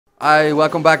Hi,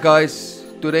 welcome back guys.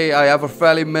 Today I have a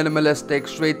fairly minimalistic,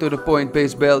 straight to the point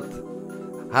base build.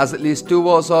 Has at least 2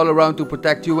 walls all around to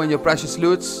protect you and your precious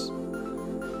loots.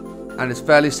 And it's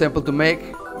fairly simple to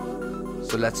make.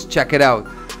 So let's check it out.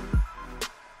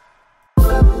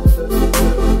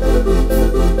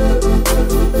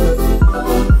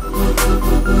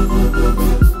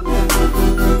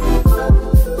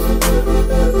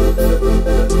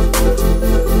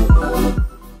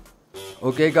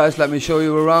 Okay guys, let me show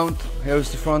you around. Here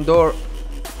is the front door.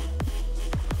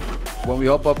 When we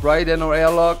hop up right in our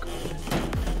airlock,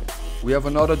 we have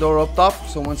another door up top,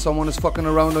 so when someone is fucking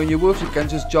around on your roof, you can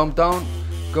just jump down,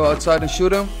 go outside and shoot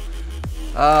them.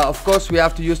 Of course we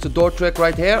have to use the door trick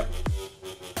right here.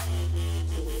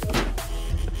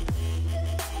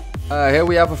 Here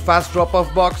we have a fast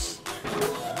drop-off box.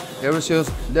 Here is your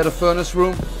little furnace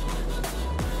room.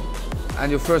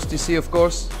 And your first TC, of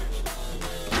course.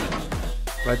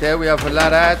 Right there we have a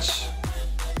ladder hatch.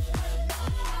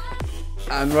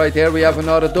 And right here we have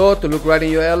another door to look right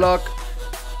in your airlock.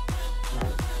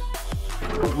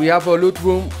 We have our loot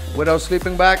room with our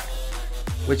sleeping bag,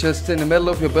 which is in the middle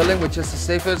of your building, which is the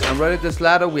safest. And right at this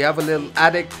ladder we have a little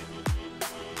attic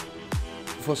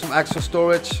for some extra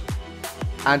storage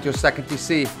and your second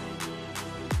TC.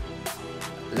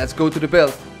 Let's go to the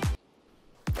build.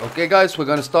 Okay guys, we're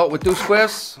gonna start with 2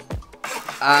 squares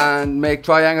and make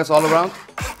triangles all around.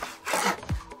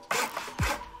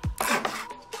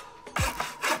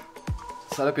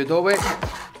 Set up your doorway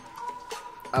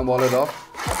and wall it off.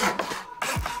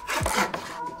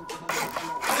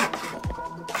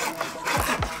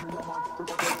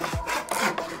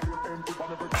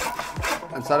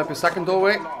 And set up your second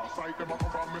doorway.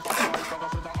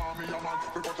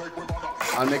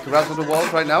 I'll make the rest of the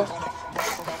walls right now.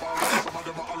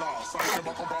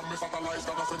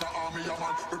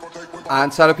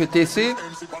 And set up your TC.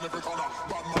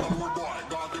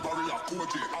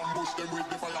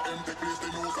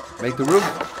 Make the roof.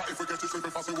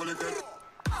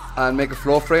 And make a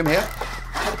floor frame here.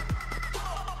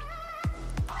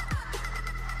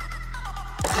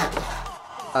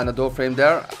 And a door frame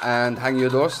there, and hang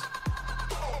your doors.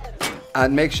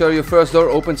 And make sure your first door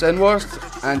opens inwards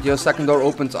and your second door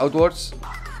opens outwards.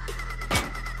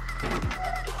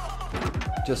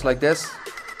 Just like this.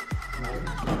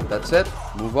 That's it.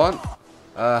 Move on.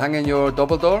 Hang in your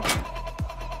double door.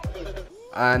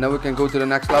 And now we can go to the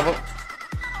next level.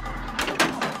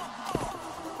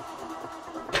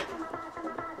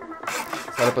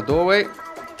 Set up a doorway.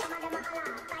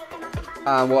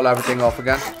 And wall everything off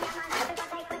again.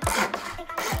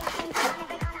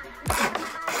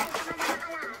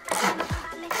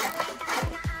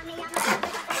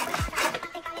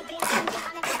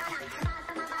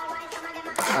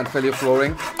 And fill your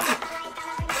flooring.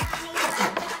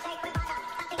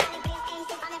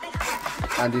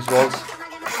 And these walls.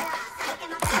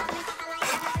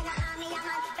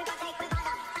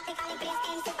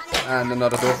 And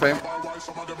another door frame.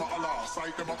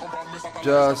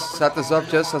 Just set this up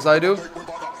just as I do.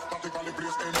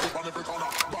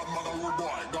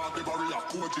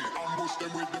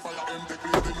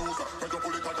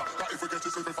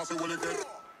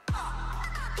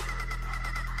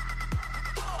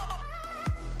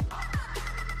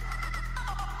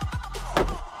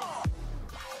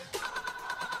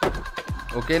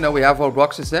 Okay, now we have our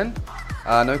boxes in.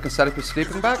 Now you can set up your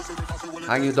sleeping bag,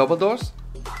 hang your double doors,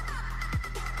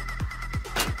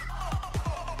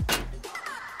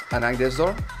 and hang this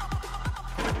door.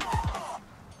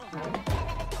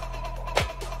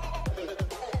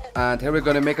 And here we're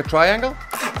going to make a triangle.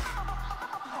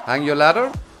 Hang your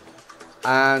ladder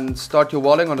and start your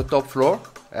walling on the top floor.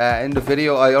 In the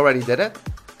video I already did it.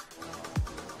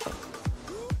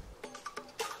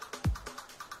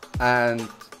 And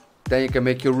then you can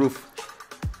make your roof.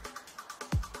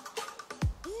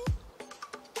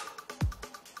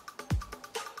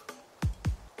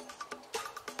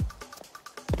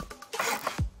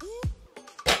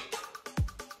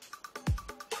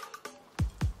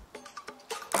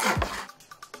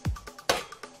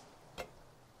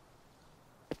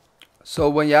 So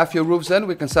when you have your roofs in,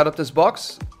 we can set up this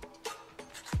box.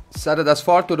 Set it as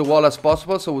far to the wall as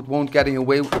possible so it won't get in your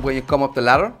way when you come up the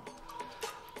ladder.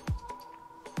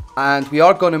 And we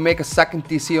are going to make a second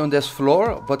TC on this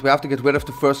floor, but we have to get rid of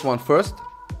the first one first.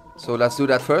 So let's do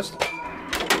that first.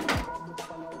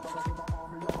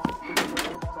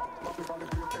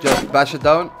 Just bash it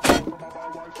down.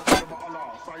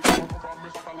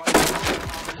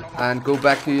 And go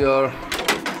back to your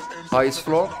highest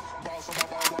floor.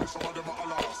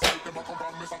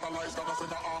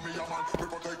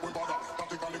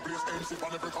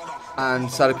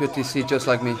 and set up your TC just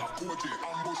like me.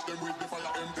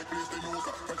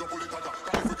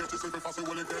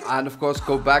 And of course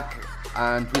go back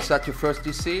and reset your first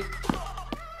DC.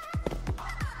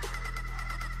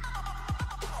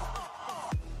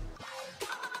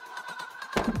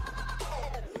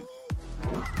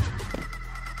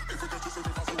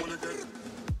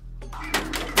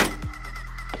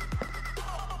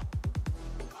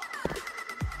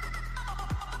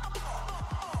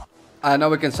 And now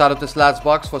we can set up this last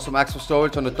box for some extra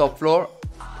storage on the top floor.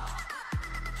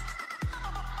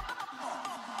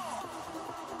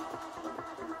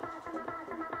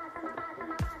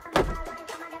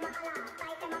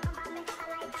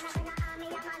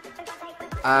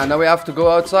 And now we have to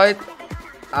go outside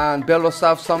and build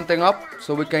ourselves something up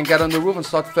so we can get on the roof and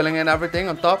start filling in everything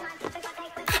on top.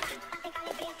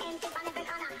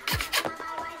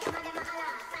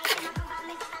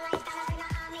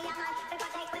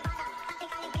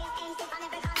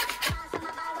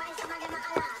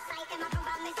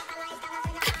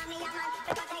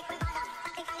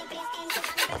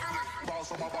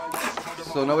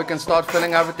 So now we can start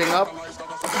filling everything up.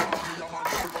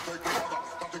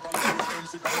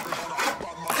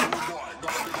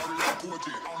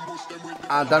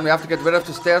 And then we have to get rid of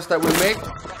the stairs that we make.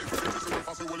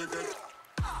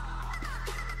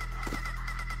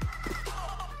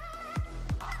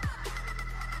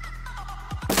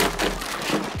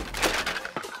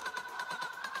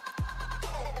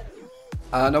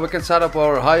 Now we can set up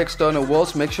our high external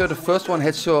walls. Make sure the first one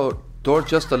hits your door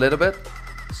just a little bit,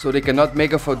 so they cannot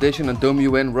make a foundation and dome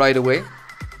you in right away.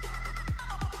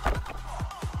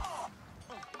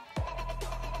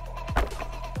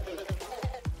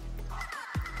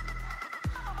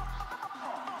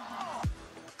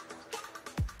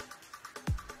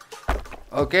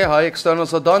 Okay, high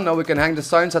externals are done. Now we can hang the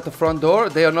signs at the front door.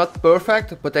 They are not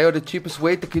perfect, but they are the cheapest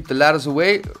way to keep the ladders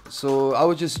away. So I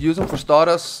would just use them for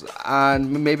starters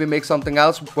and maybe make something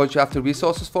else once you have the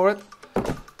resources for it.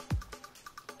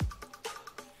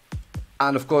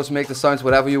 And of course make the signs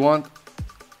whatever you want.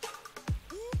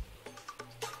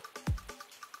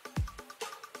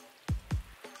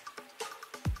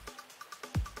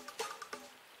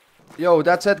 Yo,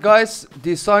 that's it guys.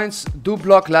 These signs do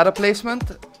block ladder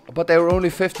placement, but they were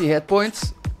only 50 hit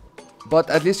points. But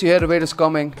at least you hear the raiders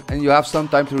coming and you have some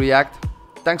time to react.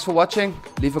 Thanks for watching.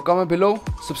 Leave a comment below.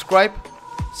 Subscribe.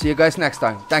 See you guys next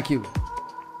time. Thank you.